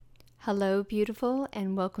Hello, beautiful,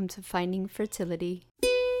 and welcome to Finding Fertility.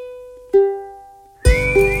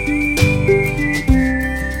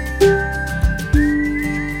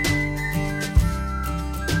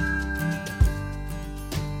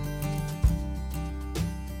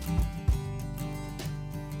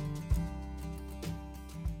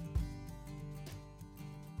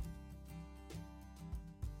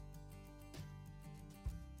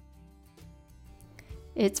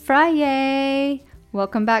 It's Friday!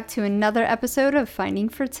 Welcome back to another episode of Finding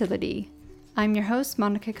Fertility. I'm your host,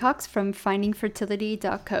 Monica Cox from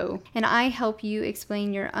findingfertility.co, and I help you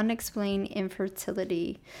explain your unexplained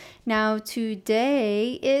infertility. Now,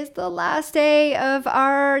 today is the last day of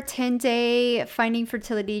our 10-day Finding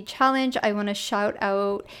Fertility challenge. I want to shout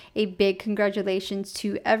out a big congratulations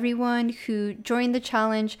to everyone who joined the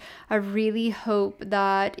challenge. I really hope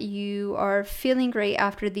that you are feeling great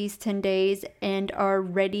after these 10 days and are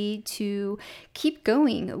ready to keep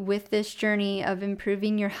going with this journey of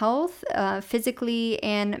improving your health, physically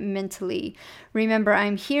and mentally. Remember,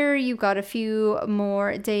 I'm here. You've got a few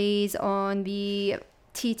more days on the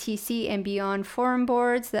TTC and beyond forum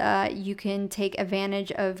boards that you can take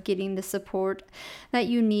advantage of getting the support that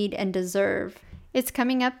you need and deserve. It's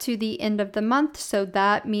coming up to the end of the month, so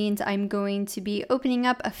that means I'm going to be opening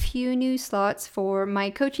up a few new slots for my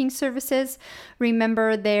coaching services.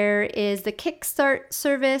 Remember, there is the Kickstart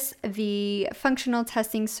service, the functional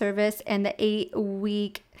testing service, and the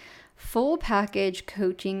 8-week full package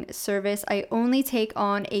coaching service. I only take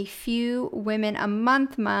on a few women a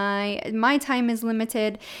month. My time is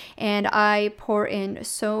limited, and I pour in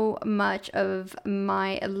so much of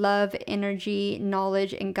my love, energy,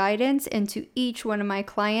 knowledge, and guidance into each one of my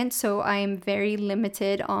clients. So I am very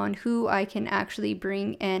limited on who I can actually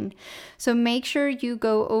bring in. So make sure you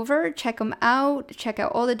go over, check them out, check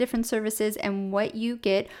out all the different services and what you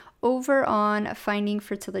get over on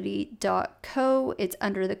findingfertility.co. It's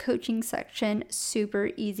under the coaching section,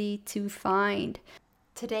 super easy to find.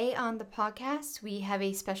 Today on the podcast, we have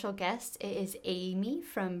a special guest. It is Amy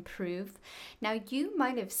from Proov. Now, you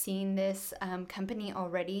might have seen this company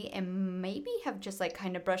already and maybe have just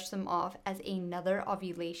kind of brushed them off as another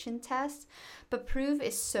ovulation test, but Proov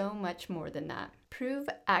is so much more than that. Proov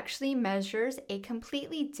actually measures a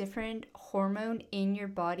completely different hormone in your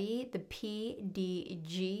body, the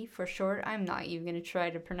PDG for short. I'm not even going to try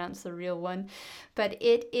to pronounce the real one, but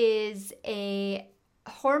it is a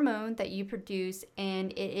hormone that you produce,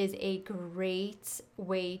 and it is a great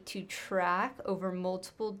way to track over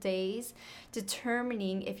multiple days,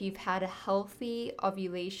 determining if you've had a healthy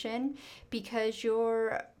ovulation, because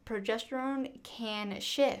your progesterone can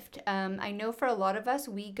shift. I know for a lot of us,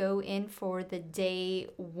 we go in for the day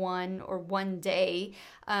one or 1 day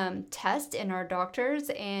test in our doctors,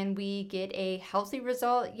 and we get a healthy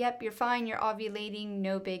result. Yep, you're fine, you're ovulating,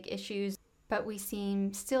 no big issues. But we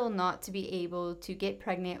seem still not to be able to get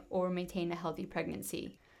pregnant or maintain a healthy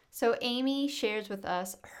pregnancy. So Amy shares with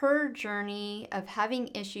us her journey of having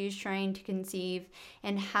issues trying to conceive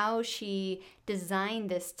and how she designed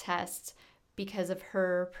this test because of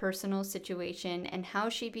her personal situation, and how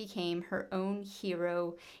she became her own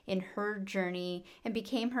hero in her journey and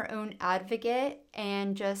became her own advocate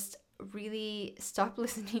and just really stop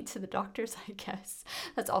listening to the doctors, I guess.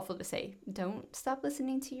 That's awful to say. Don't stop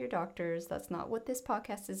listening to your doctors. That's not what this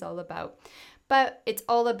podcast is all about. But it's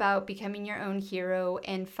all about becoming your own hero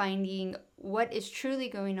and finding what is truly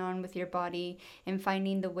going on with your body and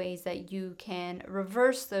finding the ways that you can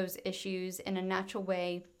reverse those issues in a natural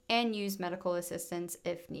way and use medical assistance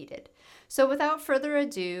if needed. So without further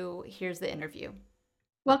ado, here's the interview.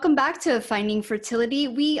 Welcome back to Finding Fertility.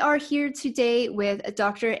 We are here today with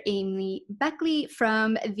Dr. Amy Beckley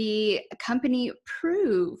from the company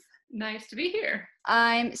Proov. Nice to be here.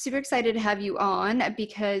 I'm super excited to have you on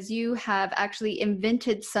because you have actually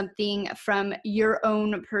invented something from your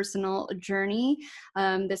own personal journey.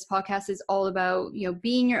 This podcast is all about,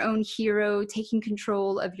 being your own hero, taking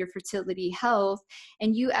control of your fertility health,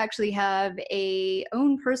 and you actually have a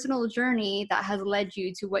own personal journey that has led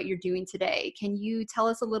you to what you're doing today. Can you tell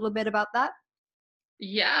us a little bit about that?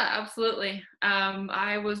 Yeah, absolutely.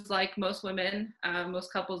 I was like most women,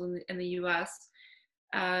 most couples in the U.S.,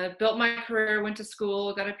 built my career, went to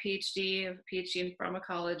school, got a PhD in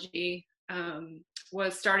pharmacology,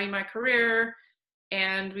 was starting my career,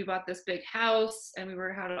 and we bought this big house, and we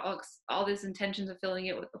had all these intentions of filling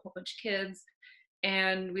it with a whole bunch of kids.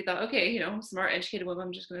 And we thought, okay, smart, educated women,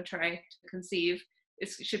 I'm just going to try to conceive. It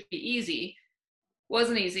should be easy.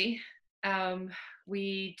 Wasn't easy.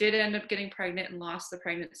 We did end up getting pregnant and lost the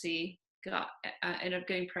pregnancy. Ended up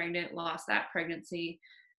getting pregnant, lost that pregnancy.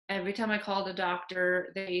 Every time I called a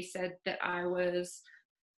doctor, they said that I was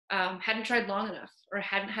hadn't tried long enough or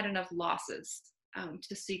hadn't had enough losses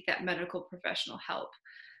to seek that medical professional help.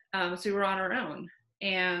 So we were on our own,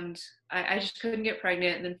 and I just couldn't get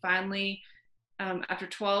pregnant. And then finally, after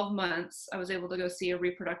 12 months, I was able to go see a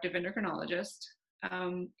reproductive endocrinologist,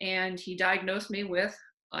 and he diagnosed me with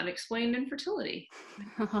unexplained infertility.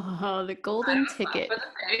 Oh, the golden ticket. For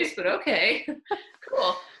the face, but okay,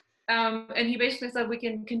 cool. And he basically said we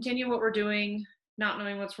can continue what we're doing, not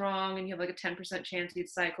knowing what's wrong, and you have like a 10% chance you'd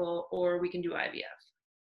cycle, or we can do IVF.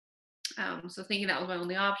 So thinking that was my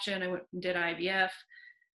only option, I went and did IVF.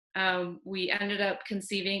 We ended up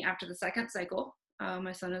conceiving after the second cycle.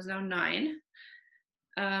 My son is now 9.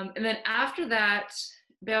 And then after that,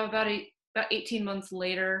 about 18 months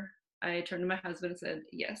later, I turned to my husband and said,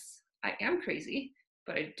 yes, I am crazy,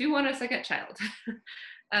 but I do want a second child.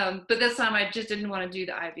 But this time I just didn't want to do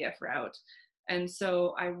the IVF route. And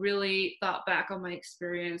so I really thought back on my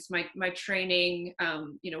experience, my training,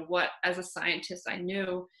 what as a scientist I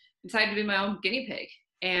knew, decided to be my own guinea pig.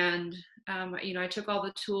 And, I took all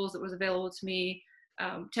the tools that was available to me,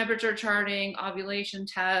 temperature charting, ovulation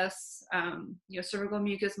tests, cervical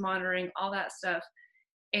mucus monitoring, all that stuff.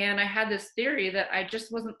 And I had this theory that I just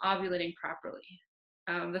wasn't ovulating properly.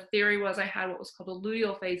 The theory was I had what was called a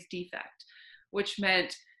luteal phase defect, which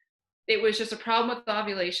meant it was just a problem with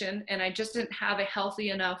ovulation, and I just didn't have a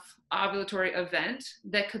healthy enough ovulatory event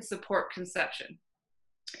that could support conception.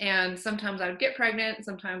 And sometimes I would get pregnant, and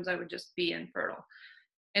sometimes I would just be infertile.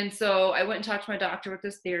 And so I went and talked to my doctor with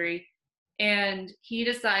this theory, and he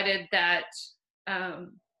decided that,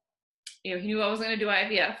 he knew I wasn't going to do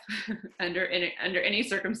IVF under any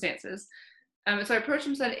circumstances. So I approached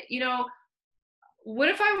him and said, what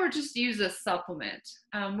if I were just to use a supplement?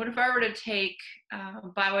 What if I were to take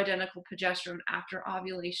bioidentical progesterone after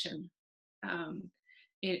ovulation,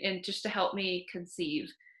 and just to help me conceive?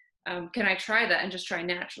 Can I try that and just try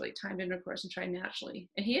naturally, timed intercourse, and try naturally?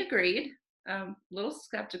 And he agreed. A little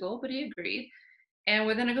skeptical, but he agreed. And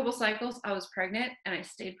within a couple cycles, I was pregnant, and I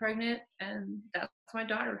stayed pregnant, and that's my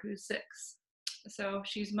daughter, who's 6. So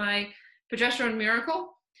she's my progesterone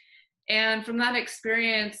miracle. And from that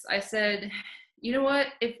experience, I said, you know what,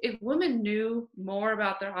 if women knew more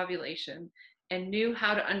about their ovulation and knew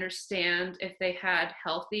how to understand if they had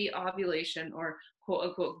healthy ovulation or quote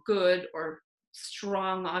unquote good or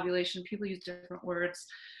strong ovulation, people use different words,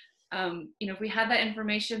 if we had that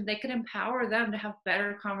information, they could empower them to have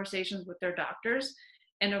better conversations with their doctors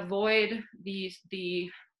and avoid the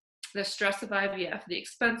stress of IVF, the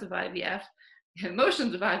expense of IVF, the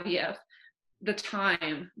emotions of IVF, the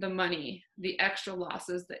time, the money, the extra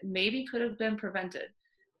losses that maybe could have been prevented.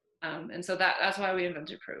 And so that's why we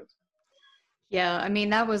invented Proov. Yeah, I mean,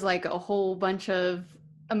 that was like a whole bunch of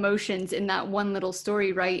emotions in that one little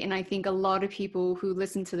story, right? And I think a lot of people who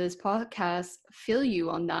listen to this podcast feel you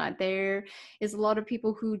on that. There is a lot of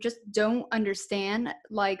people who just don't understand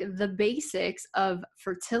like the basics of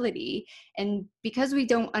fertility. And because we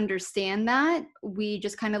don't understand that, we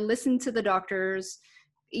just kind of listen to the doctors.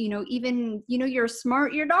 Even, you're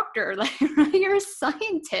smart, you're a doctor, like you're a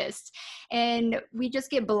scientist, and we just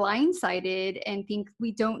get blindsided and think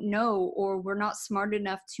we don't know, or we're not smart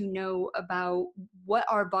enough to know about what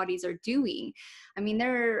our bodies are doing.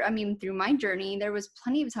 Through my journey, there was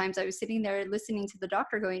plenty of times I was sitting there listening to the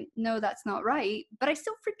doctor going, no, that's not right. But I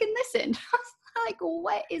still freaking listened. I was like,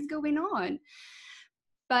 what is going on?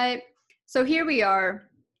 But so here we are,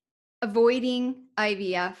 avoiding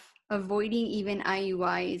IVF, avoiding even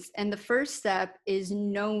IUIs. And the first step is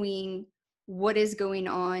knowing what is going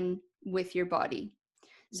on with your body.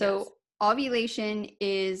 So yes. Ovulation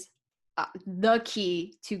is the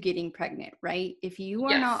key to getting pregnant, right? If you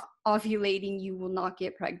are not ovulating, you will not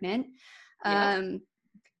get pregnant. Yes.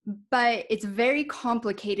 But it's very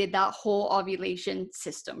complicated, that whole ovulation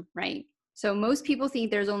system, right? So most people think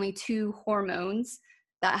there's only 2 hormones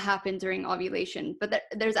that happen during ovulation, but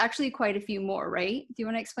there's actually quite a few more, right? Do you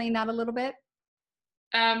want to explain that a little bit?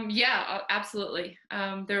 Yeah, absolutely.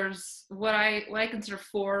 There's what I consider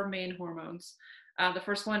 4 main hormones. The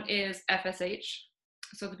first one is FSH.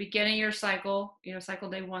 So at the beginning of your cycle, cycle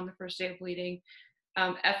day 1, the first day of bleeding,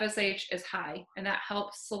 FSH is high, and that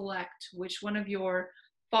helps select which one of your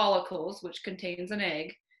follicles, which contains an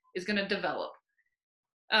egg, is going to develop.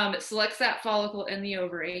 It selects that follicle in the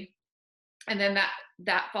ovary, and then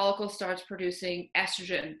that follicle starts producing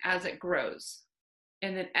estrogen as it grows.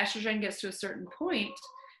 And then estrogen gets to a certain point,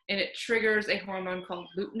 and it triggers a hormone called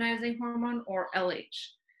luteinizing hormone, or LH.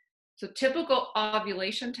 So typical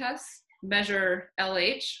ovulation tests measure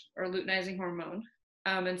LH, or luteinizing hormone,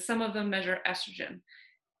 and some of them measure estrogen.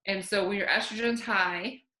 And so when your estrogen's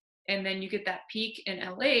high, and then you get that peak in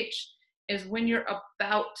LH, is when you're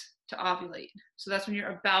about to ovulate. So that's when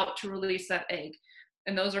you're about to release that egg.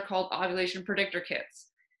 And those are called ovulation predictor kits.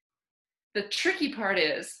 The tricky part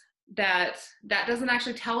is that that doesn't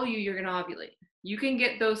actually tell you you're going to ovulate. You can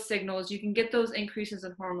get those signals, you can get those increases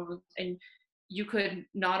in hormones, and you could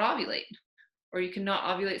not ovulate, or you cannot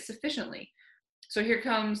ovulate sufficiently. So here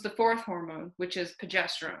comes the fourth hormone, which is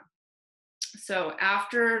progesterone. So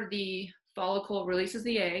after the follicle releases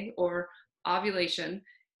the egg or ovulation,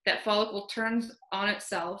 that follicle turns on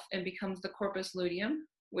itself and becomes the corpus luteum,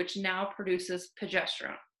 which now produces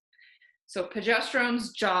progesterone. So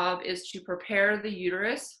progesterone's job is to prepare the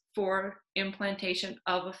uterus for implantation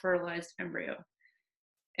of a fertilized embryo.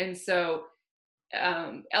 And so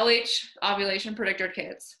LH ovulation predictor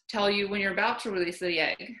kits tell you when you're about to release the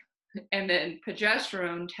egg, and then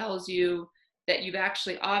progesterone tells you that you've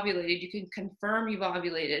actually ovulated. You can confirm you've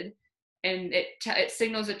ovulated, and it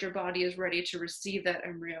signals that your body is ready to receive that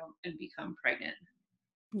embryo and become pregnant.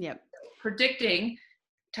 Yep. Predicting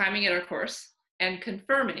timing intercourse and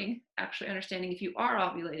confirming, actually understanding if you are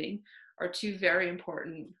ovulating, are two very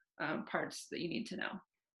important parts that you need to know.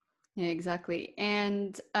 Yeah, exactly.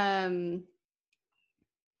 And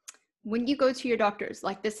when you go to your doctors,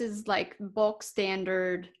 like this is like bulk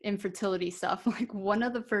standard infertility stuff, like one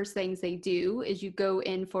of the first things they do is you go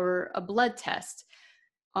in for a blood test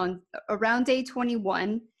on around day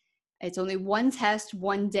 21. It's only one test,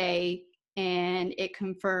 one day, and it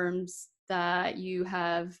confirms that you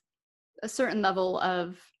have a certain level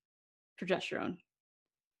of progesterone.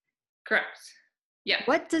 Correct. Yeah.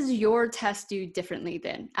 What does your test do differently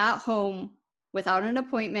then at home without an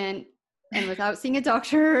appointment and without seeing a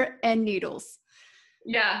doctor and needles?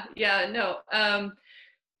 Yeah, no.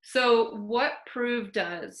 So what Prove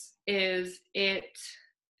does is it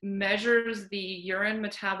measures the urine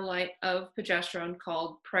metabolite of progesterone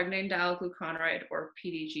called pregnenolone, or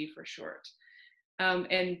PDG for short.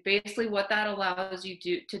 And basically what that allows you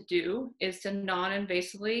to do is to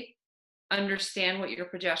non-invasively understand what your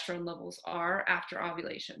progesterone levels are after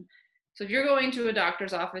ovulation. So if you're going to a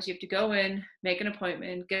doctor's office, you have to go in, make an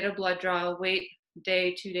appointment, get a blood draw, wait a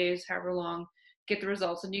day, 2 days, however long, get the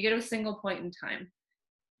results, and you get a single point in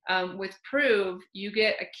time. With Prove, you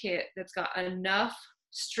get a kit that's got enough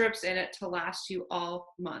strips in it to last you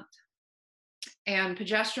all month. And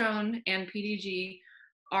progesterone and PDG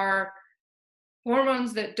are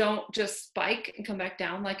hormones that don't just spike and come back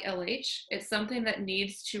down like LH. It's something that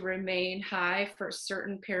needs to remain high for a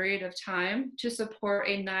certain period of time to support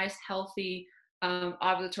a nice, healthy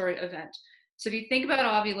ovulatory event. So if you think about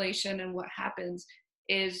ovulation, and what happens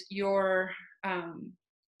is your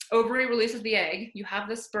ovary releases the egg, you have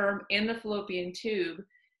the sperm in the fallopian tube,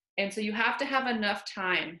 and so you have to have enough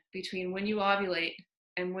time between when you ovulate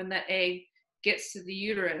and when that egg gets to the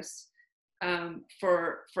uterus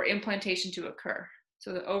for implantation to occur.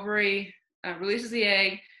 So the ovary releases the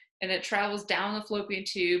egg, and it travels down the fallopian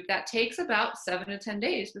tube. That takes about 7 to 10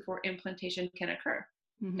 days before implantation can occur.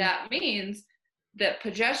 Mm-hmm. That means that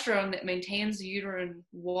progesterone that maintains the uterine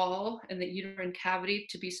wall and the uterine cavity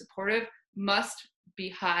to be supportive must be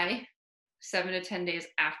high 7 to 10 days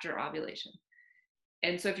after ovulation.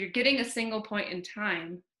 And so if you're getting a single point in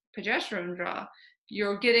time progesterone draw,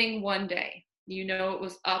 you're getting 1 day. You know it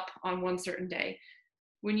was up on one certain day.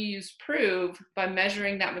 When you use Prove, by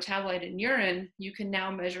measuring that metabolite in urine, you can now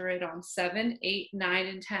measure it on 7, 8, 9,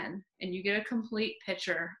 and 10. And you get a complete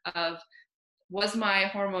picture of, was my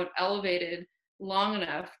hormone elevated long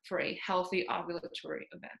enough for a healthy ovulatory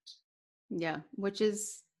event? Yeah,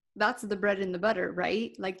 that's the bread and the butter,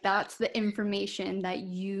 right? Like that's the information that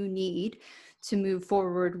you need to move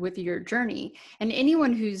forward with your journey. And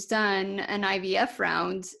anyone who's done an IVF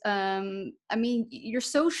round, I mean, you're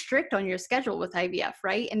so strict on your schedule with IVF,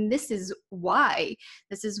 right? And this is why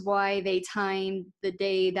they time the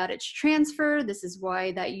day that it's transferred. This is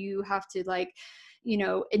why that you have to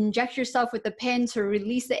inject yourself with the pen to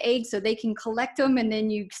release the eggs so they can collect them. And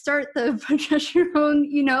then you start the progesterone,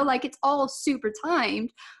 it's all super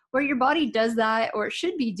timed, where your body does that, or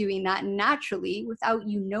should be doing that naturally without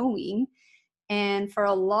you knowing. And for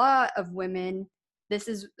a lot of women, this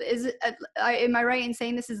am I right in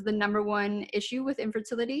saying this is the number one issue with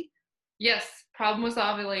infertility? Yes, problem with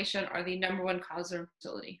ovulation are the number one cause of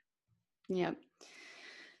infertility. Yeah.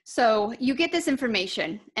 So you get this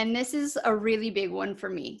information, and this is a really big one for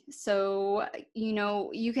me. So,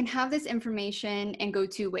 you can have this information and go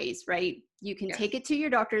two ways, right? You can take it to your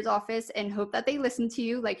doctor's office and hope that they listen to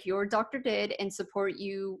you like your doctor did and support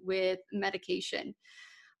you with medication.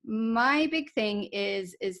 My big thing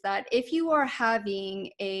is that if you are having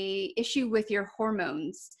a issue with your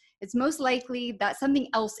hormones, it's most likely that something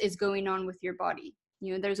else is going on with your body.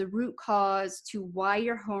 You know, there's a root cause to why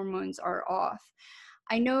your hormones are off.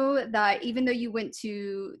 I know that even though you went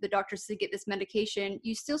to the doctors to get this medication,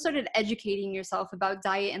 you still started educating yourself about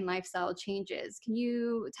diet and lifestyle changes. Can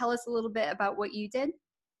you tell us a little bit about what you did?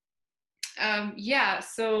 Yeah.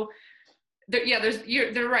 So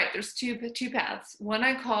they're right. There's two paths. One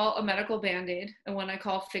I call a medical band-aid, and one I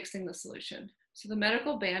call fixing the solution. So the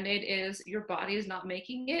medical band-aid is your body is not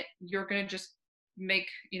making it. You're going to just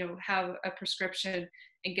have a prescription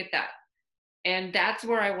and get that. And that's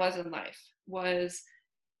where I was in life, was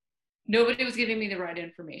nobody was giving me the right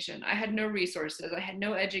information. I had no resources. I had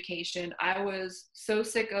no education. I was so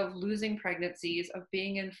sick of losing pregnancies, of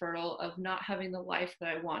being infertile, of not having the life that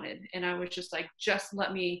I wanted. And I was just like, just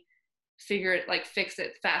let me figure it, like fix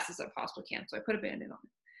it fast as I possibly can. So I put a band-aid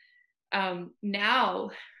on it.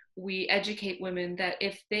 Now we educate women that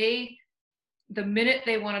the minute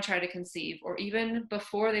they want to try to conceive, or even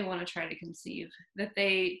before they want to try to conceive, that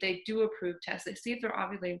they do a proof test. They see if they're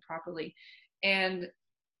ovulating properly. And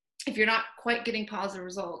if you're not quite getting positive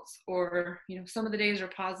results, or some of the days are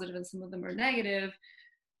positive and some of them are negative,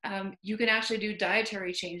 you can actually do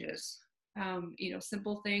dietary changes.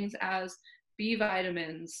 Simple things as B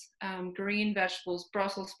vitamins, green vegetables,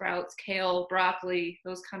 Brussels sprouts, kale, broccoli,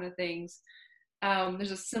 those kind of things.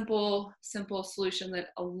 There's a simple solution that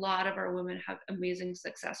a lot of our women have amazing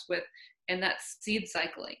success with, and that's seed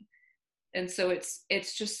cycling. And so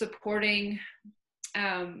it's just supporting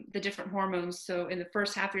the different hormones. So in the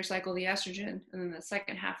first half of your cycle, the estrogen, and then the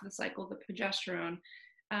second half of the cycle, the progesterone,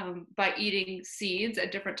 by eating seeds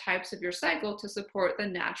at different types of your cycle to support the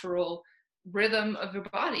natural rhythm of your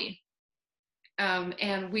body.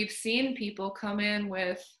 And we've seen people come in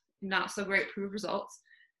with not so great proved results,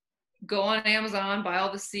 go on Amazon, buy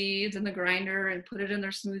all the seeds and the grinder and put it in their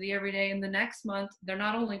smoothie every day. And the next month, they're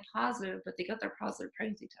not only positive, but they got their positive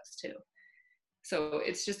pregnancy test too. So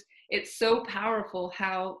it's so powerful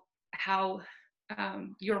how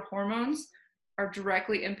your hormones are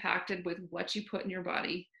directly impacted with what you put in your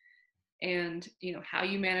body, and how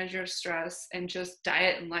you manage your stress, and just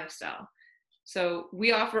diet and lifestyle. So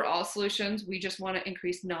we offer all solutions. We just want to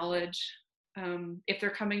increase knowledge. If they're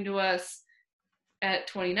coming to us at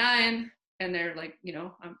 29 and they're like,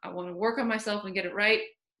 I want to work on myself and get it right,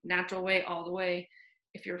 natural way all the way.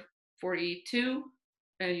 If you're 42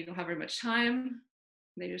 and you don't have very much time,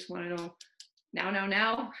 they just want to know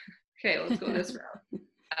now. Okay, let's go this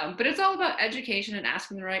route. But it's all about education and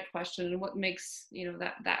asking the right question, and what makes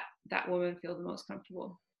that woman feel the most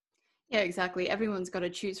comfortable. Yeah, exactly. Everyone's got to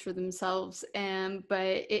choose for themselves. But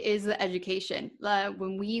it is the education.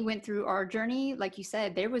 When we went through our journey, like you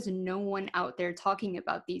said, there was no one out there talking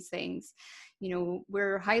about these things.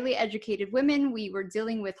 We're highly educated women. We were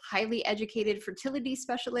dealing with highly educated fertility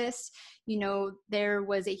specialists. There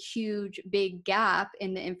was a huge, big gap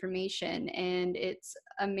in the information. And it's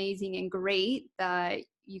amazing and great that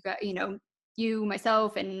you got, you,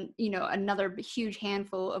 myself, and another huge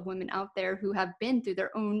handful of women out there who have been through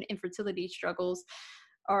their own infertility struggles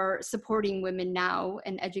are supporting women now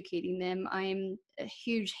and educating them. I'm a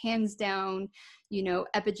huge hands down,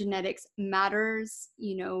 epigenetics matters.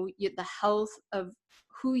 The health of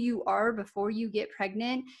who you are before you get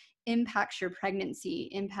pregnant impacts your pregnancy,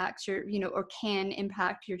 impacts your, or can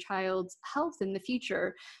impact your child's health in the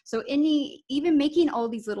future. So even making all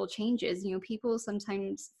these little changes, people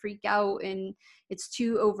sometimes freak out and it's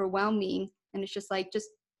too overwhelming. And it's just like,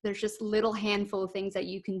 there's just little handful of things that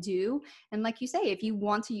you can do. And like you say, if you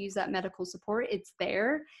want to use that medical support, it's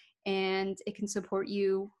there, and it can support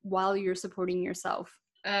you while you're supporting yourself.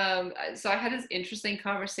 So I had this interesting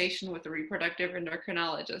conversation with a reproductive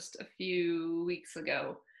endocrinologist a few weeks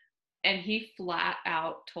ago, and he flat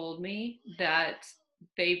out told me that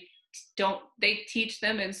they teach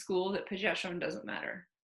them in school that progesterone doesn't matter.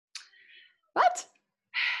 What?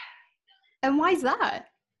 And why is that?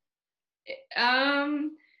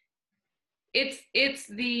 It's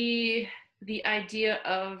the idea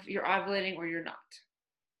of you're ovulating or you're not.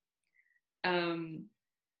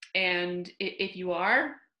 And if you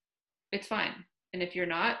are, it's fine. And if you're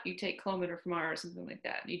not, you take Clomid or Femara or something like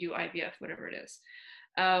that. You do IVF, whatever it is.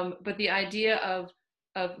 But the idea of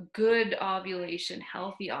good ovulation,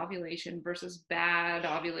 healthy ovulation versus bad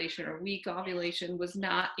ovulation or weak ovulation was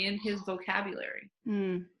not in his vocabulary,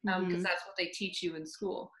 because that's what they teach you in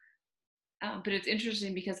school. But it's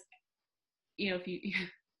interesting because, if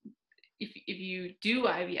you do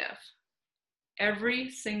IVF, every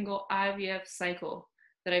single IVF cycle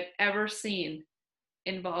that I've ever seen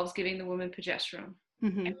involves giving the woman progesterone.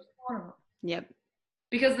 Every one of them. Yep.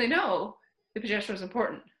 Because they know the progesterone is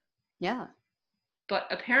important. Yeah. But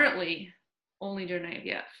apparently only during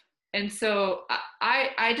IVF. And so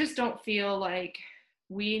I just don't feel like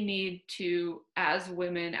we need to, as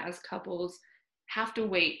women, as couples, have to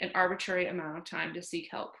wait an arbitrary amount of time to seek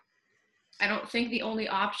help. I don't think the only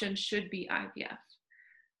option should be IVF.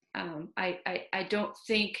 I don't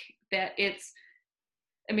think that it's,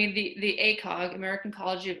 I mean, the ACOG, American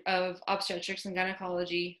College of Obstetrics and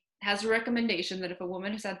Gynecology, has a recommendation that if a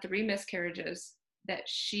woman has had 3 miscarriages, that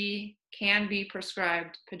she can be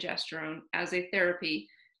prescribed progesterone as a therapy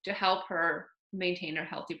to help her maintain a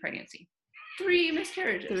healthy pregnancy. 3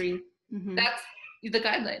 miscarriages. 3. Mm-hmm. That's the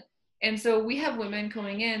guideline. And so we have women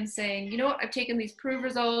coming in saying, you know what, I've taken these Prove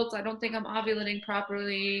results. I don't think I'm ovulating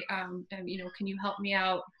properly. And, you know, can you help me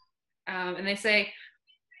out? And they say,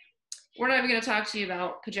 we're not even going to talk to you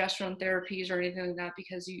about progesterone therapies or anything like that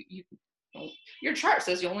because your chart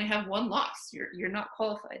says you only have 1 loss. You're not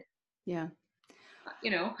qualified. Yeah.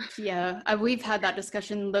 You know. Yeah, we've had that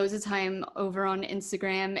discussion loads of time over on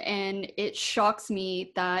Instagram, and it shocks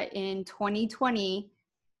me that in 2020,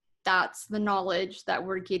 that's the knowledge that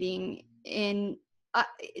we're getting in a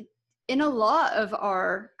lot of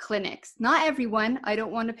our clinics. Not everyone. I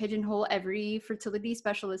don't want to pigeonhole every fertility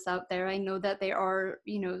specialist out there. I know that there are,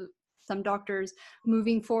 you know, some doctors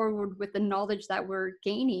moving forward with the knowledge that we're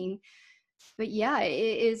gaining. But yeah,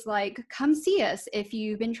 it is like, come see us if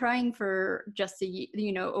you've been trying for just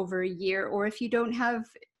over a year, or if you don't have,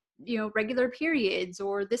 you know, regular periods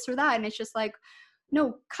or this or that. And it's just like,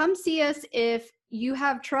 no, come see us if you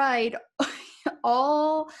have tried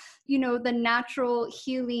all, you know, the natural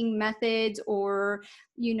healing methods, or,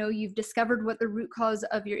 you know, you've discovered what the root cause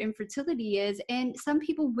of your infertility is. And some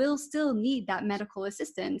people will still need that medical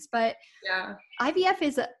assistance. But yeah,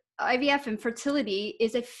 IVF and fertility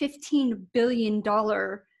is a $15 billion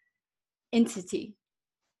entity.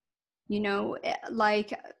 You know,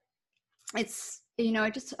 like, it's, you know,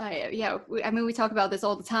 we talk about this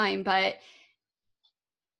all the time, but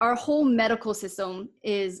our whole medical system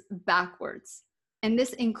is backwards. And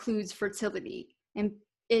this includes fertility. And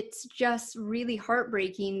it's just really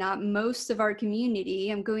heartbreaking that most of our community,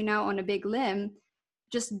 I'm going out on a big limb,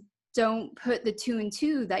 just don't put the 2 and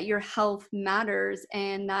 2 that your health matters,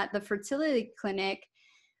 and that the fertility clinic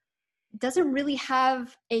doesn't really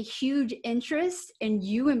have a huge interest in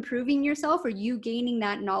you improving yourself or you gaining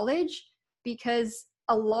that knowledge, because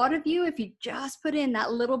a lot of you, if you just put in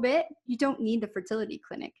that little bit, you don't need the fertility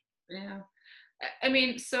clinic. Yeah. I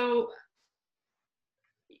mean, so,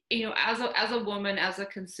 you know, as a woman, as a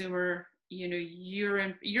consumer, you know, you're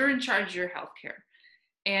in charge of your healthcare,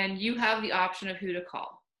 and you have the option of who to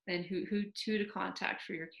call and who to contact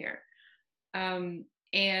for your care.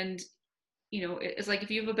 And, you know, it's like if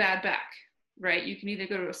you have a bad back, right, you can either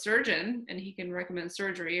go to a surgeon and he can recommend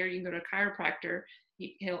surgery, or you can go to a chiropractor,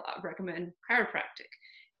 he'll recommend chiropractic.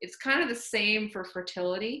 It's kind of the same for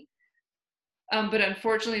fertility. But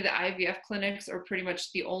unfortunately, the IVF clinics are pretty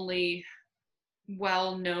much the only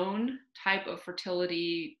well-known type of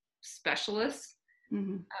fertility specialists.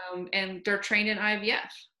 Mm-hmm. And they're trained in IVF,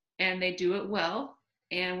 and they do it well.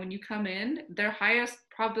 And when you come in, their highest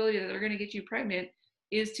probability that they're going to get you pregnant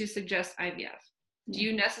is to suggest IVF. Yeah. Do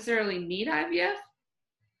you necessarily need IVF?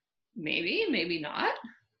 Maybe, maybe not.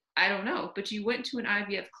 I don't know. But you went to an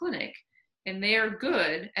IVF clinic, and they are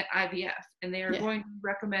good at IVF, and they are going to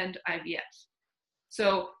recommend IVF.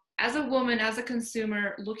 So as a woman, as a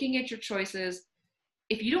consumer, looking at your choices,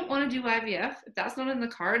 if you don't want to do IVF, if that's not in the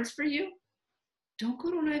cards for you, don't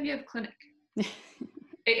go to an IVF clinic.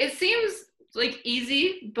 It seems like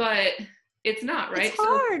easy, but it's not, right? It's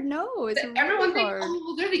hard. No, it's really everyone hard. Thinks, oh,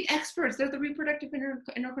 well, they're the experts. They're the reproductive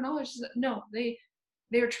endocrinologists. No,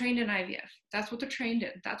 they're trained in IVF. That's what they're trained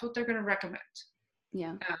in. That's what they're going to recommend.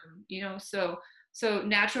 Yeah. You know, so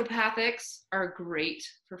naturopathics are great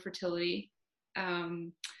for fertility.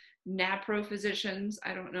 NAPRO physicians,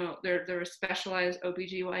 I don't know, they're a specialized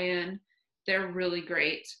OBGYN. They're really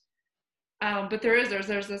great. But there's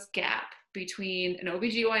this gap between an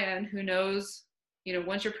OBGYN who knows, you know,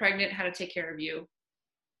 once you're pregnant, how to take care of you,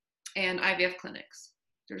 and IVF clinics.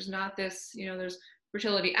 There's not this, you know, there's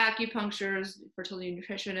fertility acupuncturists, fertility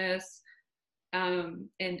nutritionists,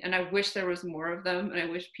 and I wish there was more of them, and I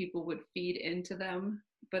wish people would feed into them,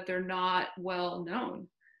 but they're not well known.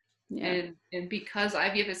 Yeah. And because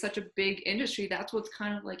IVF is such a big industry, that's what's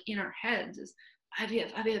kind of like in our heads is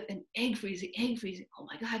IVF, and egg freezing. Oh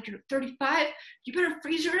my God, you're 35, you better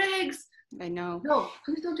freeze your eggs. I know. No,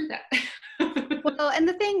 please don't do that. Well, and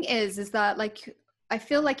the thing is that, like, I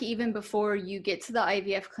feel like even before you get to the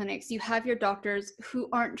IVF clinics, you have your doctors who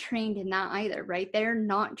aren't trained in that either, right? They're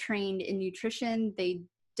not trained in nutrition. They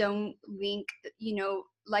don't link, you know,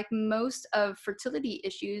 like most of fertility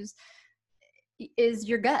issues, is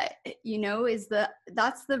your gut,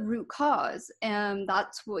 that's the root cause. And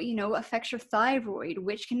that's what, affects your thyroid,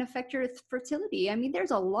 which can affect your fertility. I mean,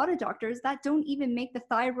 there's a lot of doctors that don't even make the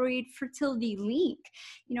thyroid fertility link.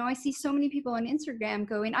 I see so many people on Instagram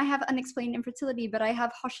going, I have unexplained infertility, but I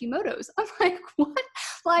have Hashimoto's. I'm like, what?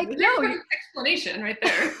 Like, no, explanation right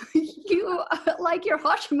there. You like your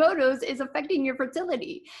Hashimoto's is affecting your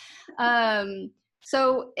fertility.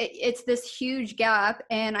 So it's this huge gap.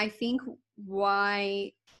 And I think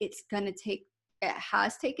why it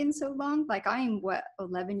has taken so long. Like, I am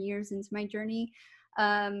 11 years into my journey.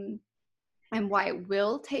 And why it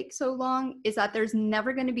will take so long is that there's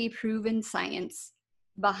never going to be proven science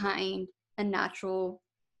behind a natural,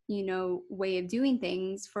 way of doing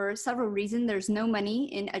things for several reasons. There's no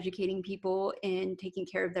money in educating people in taking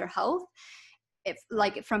care of their health, if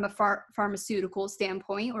like from a pharmaceutical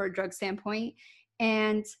standpoint or a drug standpoint.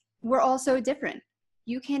 And we're also different.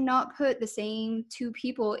 You cannot put the same two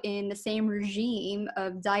people in the same regime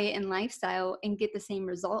of diet and lifestyle and get the same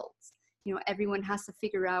results. Everyone has to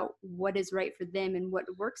figure out what is right for them and what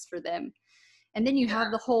works for them. And then you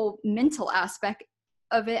have the whole mental aspect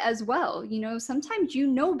of it as well. Sometimes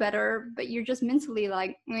better, but you're just mentally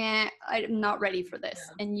like, I'm not ready for this.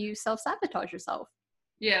 Yeah. And you self-sabotage yourself.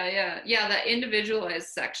 Yeah. That individualized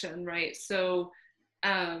section, right? So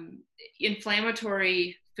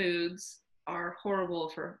inflammatory foods are horrible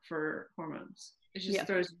for hormones. It just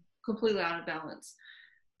throws completely out of balance.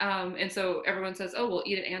 And so everyone says, oh, we'll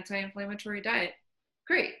eat an anti-inflammatory diet.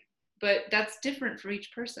 Great. But that's different for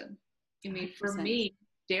each person. I mean, 100%. For me,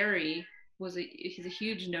 dairy is a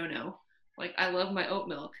huge no-no. Like, I love my oat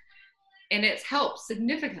milk, and it's helped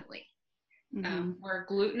significantly. Mm-hmm. Where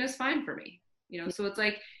gluten is fine for me, so it's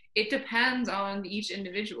like, it depends on each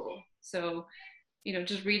individual. So,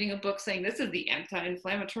 just reading a book saying this is the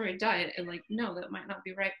anti-inflammatory diet, and like, no, that might not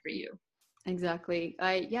be right for you. Exactly.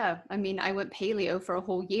 I went paleo for a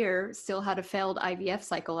whole year, still had a failed IVF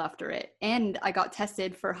cycle after it. And I got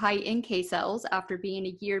tested for high NK cells after being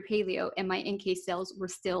a year paleo, and my NK cells were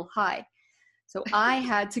still high. So I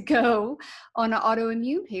had to go on an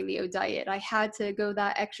autoimmune paleo diet. I had to go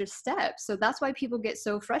that extra step. So that's why people get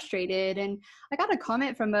so frustrated. And I got a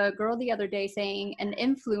comment from a girl the other day saying an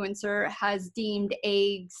influencer has deemed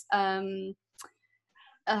eggs,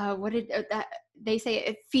 they say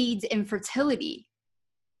it feeds infertility.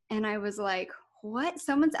 And I was like, what?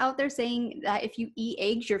 Someone's out there saying that if you eat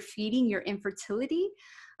eggs, you're feeding your infertility?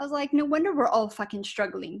 I was like, no wonder we're all fucking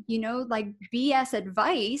struggling, like BS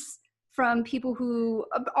advice from people who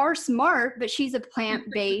are smart, but she's a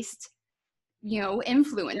plant-based,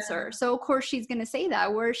 influencer. Yeah. So of course she's going to say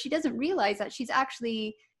that, where she doesn't realize that she's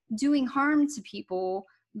actually doing harm to people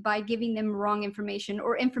by giving them wrong information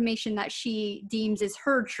or information that she deems is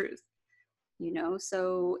her truth.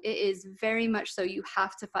 So it is very much so, you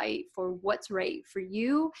have to fight for what's right for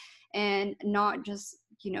you, and not just,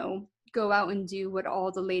 go out and do what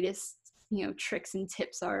all the latest, tricks and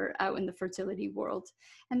tips are out in the fertility world.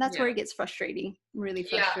 And that's where it gets frustrating, really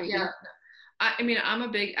frustrating. Yeah. I mean, I'm a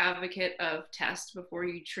big advocate of test before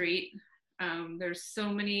you treat. There's so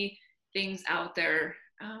many things out there.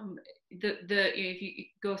 If you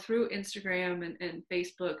go through Instagram and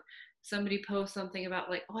Facebook, somebody posts something about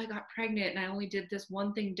like, oh, I got pregnant and I only did this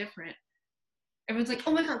one thing different. Everyone's like,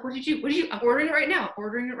 oh my God, what did you, I'm ordering it right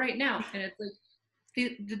now. And it's like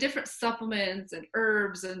the different supplements and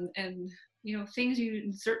herbs and things you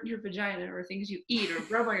insert in your vagina, or things you eat or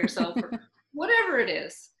rub on yourself or whatever it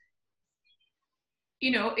is.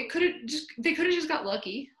 They could have just got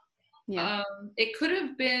lucky. Yeah. It could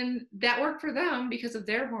have been that worked for them because of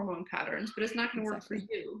their hormone patterns, but it's not going to work for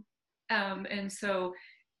you. And so,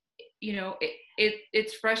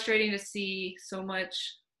 it's frustrating to see so much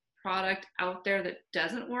product out there that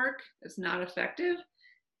doesn't work, it's not effective,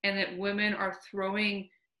 and that women are throwing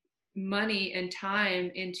money and time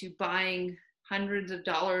into buying hundreds of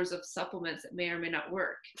dollars of supplements that may or may not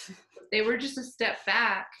work. They were just a step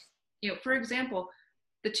back. For example,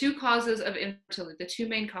 the two causes of infertility, the two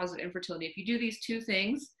main causes of infertility, if you do these two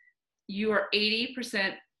things, you are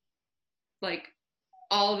 80% like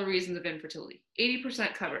all the reasons of infertility,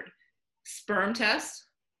 80% covered. Sperm test,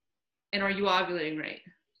 and are you ovulating right?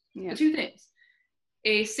 Yeah. The two things.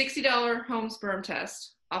 A $60 home sperm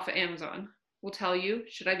test off of Amazon will tell you,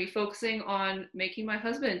 should I be focusing on making my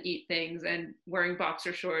husband eat things and wearing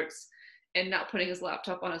boxer shorts and not putting his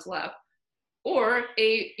laptop on his lap? Or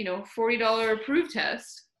a $40 approved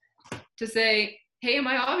test to say, hey, am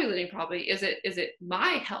I ovulating properly? Is it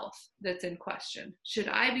my health that's in question? Should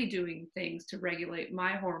I be doing things to regulate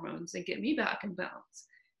my hormones and get me back in balance?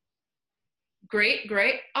 Great,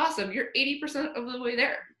 awesome. You're 80% of the way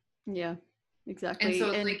there. Yeah. And so Exactly.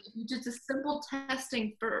 it's And like if you just a simple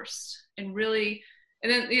testing first and really,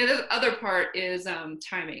 and then the other part is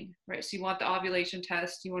timing, right? So you want the ovulation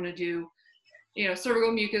test, you want to do,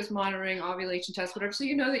 cervical mucus monitoring, ovulation test, whatever. So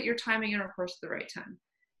you know that you're timing intercourse at the right time.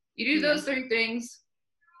 You do yeah. those three things.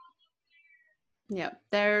 Yeah,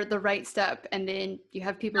 they're the right step. And then you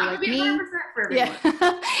have people Not gonna like be me. 100% for Yeah.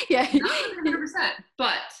 everyone. Yeah. Not gonna be 100%,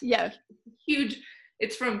 but Yeah. huge.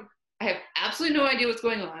 It's from I have absolutely no idea what's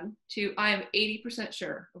going on to I am 80%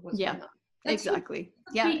 sure of what's Yeah. going on. That's huge. Exactly.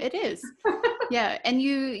 That's Yeah, big. it is. Yeah, and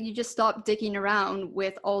you just stop digging around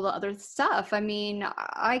with all the other stuff. I mean,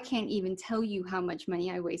 I can't even tell you how much money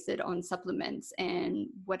I wasted on supplements and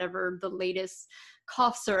whatever the latest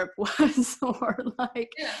cough syrup was, or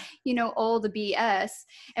like, Yeah. all the BS.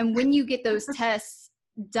 And when you get those tests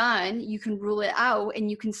done, you can rule it out and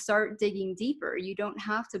you can start digging deeper. You don't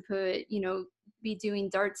have to be doing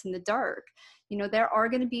darts in the dark. There are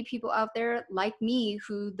going to be people out there like me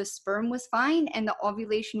who the sperm was fine and the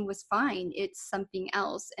ovulation was fine. It's something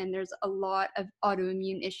else. And there's a lot of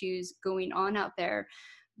autoimmune issues going on out there.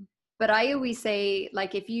 But I always say,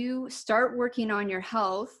 like, if you start working on your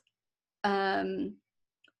health,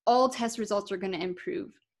 all test results are going to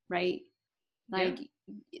improve, right? Like, Yeah.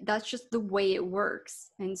 that's just the way it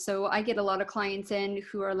works. And so I get a lot of clients in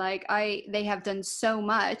who are like, they have done so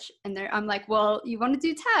much, and I'm like, well, you want to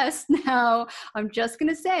do tests now. I'm just going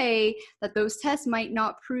to say that those tests might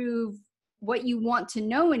not prove what you want to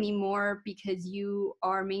know anymore, because you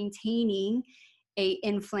are maintaining a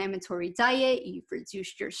inflammatory diet, you've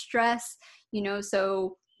reduced your stress,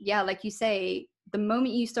 so yeah, like you say, the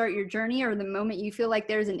moment you start your journey, or the moment you feel like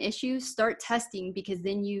there's an issue, start testing, because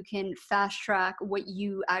then you can fast track what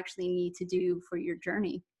you actually need to do for your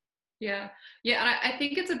journey. Yeah. Yeah. And I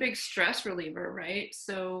think it's a big stress reliever, right?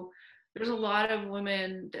 So there's a lot of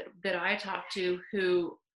women that I talk to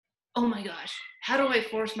who, oh my gosh, how do I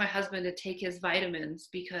force my husband to take his vitamins?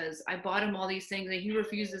 Because I bought him all these things and he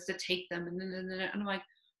refuses to take them. And I'm like,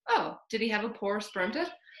 oh, did he have a poor sperm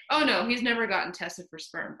test? Oh no, he's never gotten tested for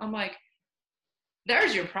sperm. I'm like,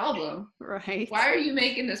 there's your problem. Right. Why are you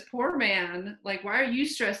making this poor man, like, why are you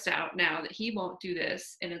stressed out now that he won't do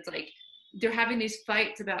this? And it's like, they're having these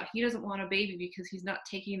fights about he doesn't want a baby because he's not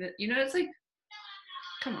taking the, it's like,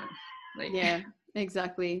 come on. Like, Yeah,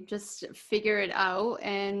 exactly. Just figure it out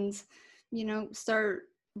and, start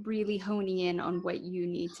really honing in on what you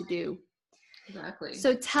need to do. exactly.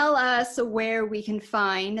 So tell us where we can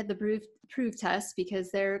find the proof tests,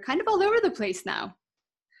 because they're kind of all over the place now.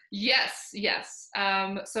 Yes, yes.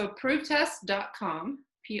 So provetest.com,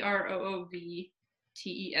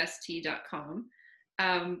 proovtest.com.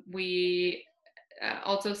 We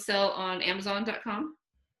also sell on amazon.com.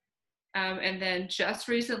 And then just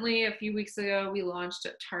recently, a few weeks ago, we launched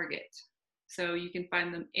at Target. So you can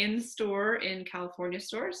find them in store in California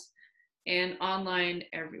stores and online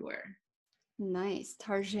everywhere. Nice.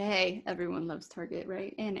 Target. Everyone loves Target,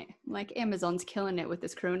 right? And like Amazon's killing it with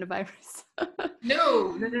this coronavirus.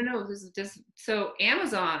 No. This is just so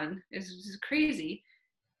Amazon is crazy.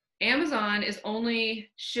 Amazon is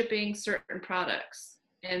only shipping certain products.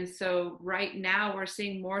 And so right now we're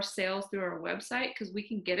seeing more sales through our website because we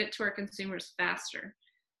can get it to our consumers faster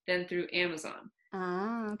than through Amazon.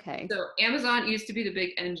 Ah, okay. So Amazon used to be the big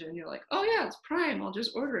engine. You're like, oh yeah, it's Prime. I'll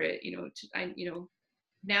just order it.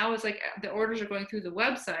 Now it's like the orders are going through the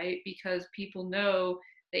website because people know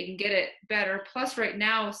they can get it better. Plus, right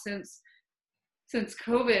now, since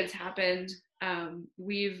COVID's happened,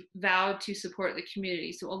 we've vowed to support the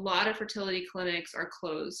community. So a lot of fertility clinics are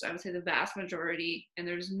closed. I would say the vast majority, and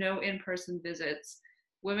there's no in-person visits.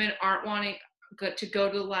 Women aren't wanting to go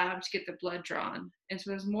to the lab to get the blood drawn. And so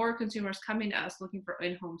there's more consumers coming to us looking for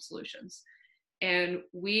in-home solutions. And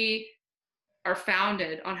we are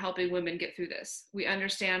founded on helping women get through this. We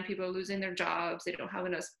understand people are losing their jobs. They don't have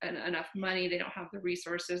enough money. They don't have the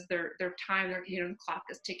resources. Their time, the clock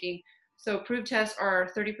is ticking. So Proov tests are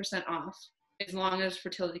 30% off as long as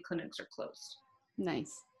fertility clinics are closed.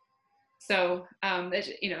 Nice. So,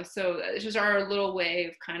 so it's just our little way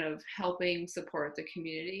of kind of helping support the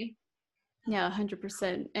community. Yeah,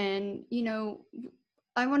 100%. And,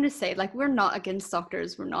 I want to say, like, we're not against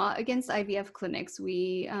doctors. We're not against IVF clinics.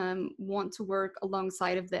 We want to work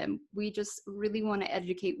alongside of them. We just really want to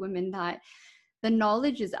educate women that the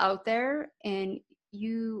knowledge is out there, and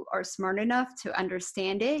you are smart enough to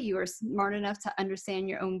understand it. You are smart enough to understand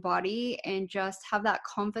your own body, and just have that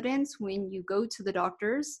confidence when you go to the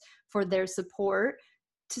doctors for their support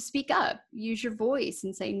to speak up, use your voice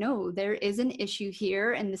and say, no, there is an issue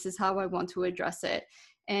here, and this is how I want to address it.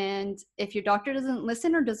 And if your doctor doesn't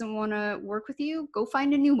listen or doesn't want to work with you, go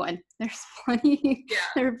find a new one. There's plenty,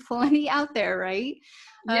 there are plenty out there, right?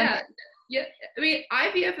 Yeah. Yeah. I mean,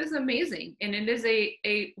 IVF is amazing, and it is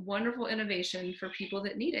a wonderful innovation for people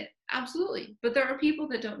that need it. Absolutely. But there are people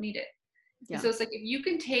that don't need it. Yeah. So it's like, if you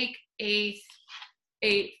can take a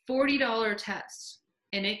 $40 test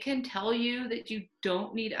and it can tell you that you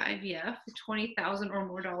don't need IVF, $20,000 or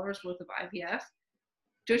more worth of IVF,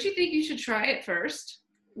 don't you think you should try it first?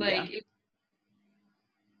 Like,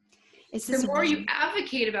 the more you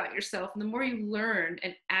advocate about yourself and the more you learn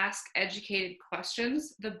and ask educated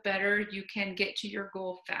questions, the better you can get to your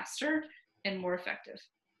goal faster and more effective.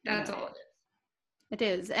 That's all it is. It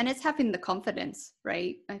is. And it's having the confidence,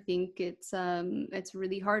 right? I think it's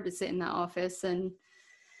really hard to sit in that office. And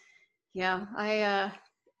yeah,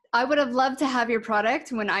 I would have loved to have your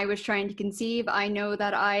product when I was trying to conceive. I know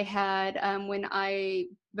that I had,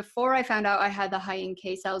 before I found out I had the high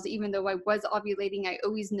NK cells, even though I was ovulating, I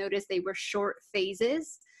always noticed they were short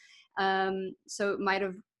phases. So it might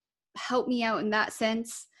have helped me out in that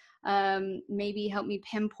sense. Maybe help me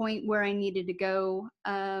pinpoint where I needed to go.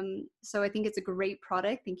 So I think it's a great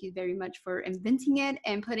product. Thank you very much for inventing it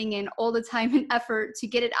and putting in all the time and effort to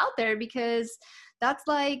get it out there, because that's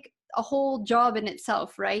like a whole job in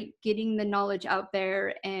itself, right? Getting the knowledge out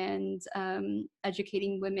there and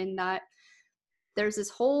educating women that there's this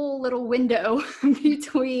whole little window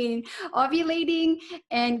between ovulating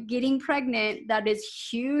and getting pregnant that is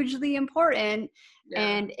hugely important.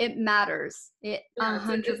 And it matters. It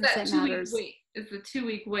 100% matters. It's a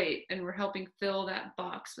 2-week wait, and we're helping fill that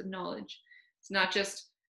box with knowledge. It's not just,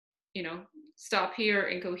 stop here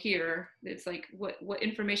and go here. It's like, what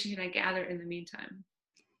information can I gather in the meantime?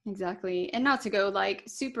 Exactly. And not to go like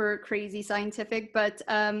super crazy scientific, but,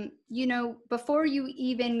 before you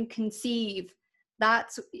even conceive,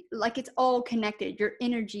 that's like, it's all connected. Your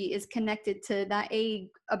energy is connected to that egg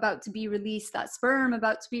about to be released, that sperm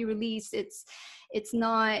about to be released. It's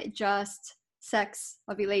not just sex,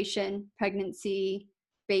 ovulation, pregnancy,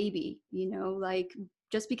 baby, like,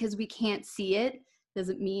 just because we can't see it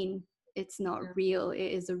doesn't mean it's not real. It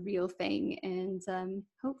is a real thing. And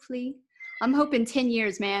hopefully, I'm hoping 10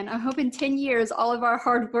 years, man. I'm hoping 10 years, all of our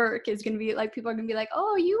hard work is going to be like, people are going to be like,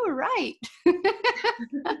 oh, you were right.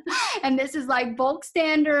 And this is like bulk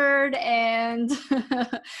standard, and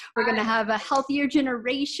we're going to have a healthier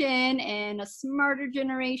generation and a smarter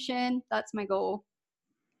generation. That's my goal.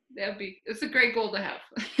 It's a great goal to have.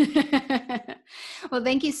 Well,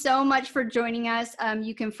 thank you so much for joining us.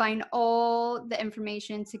 You can find all the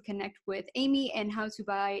information to connect with Amy and how to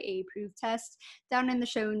buy a Proov test down in the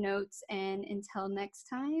show notes. And until next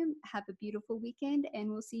time, have a beautiful weekend, and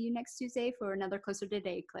we'll see you next Tuesday for another Closer to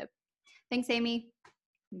Day clip. Thanks, Amy.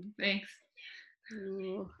 Thanks.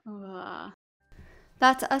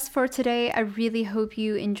 That's us for today. I really hope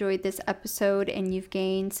you enjoyed this episode and you've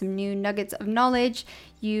gained some new nuggets of knowledge.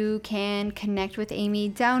 You can connect with Amy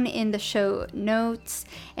down in the show notes.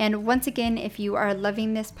 And once again, if you are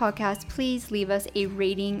loving this podcast, please leave us a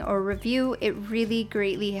rating or review. It really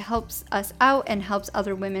greatly helps us out and helps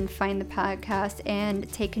other women find the podcast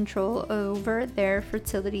and take control over their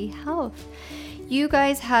fertility health. You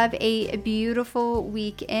guys have a beautiful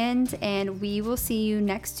weekend, and we will see you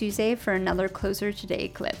next Tuesday for another Closer to Day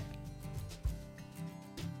clip.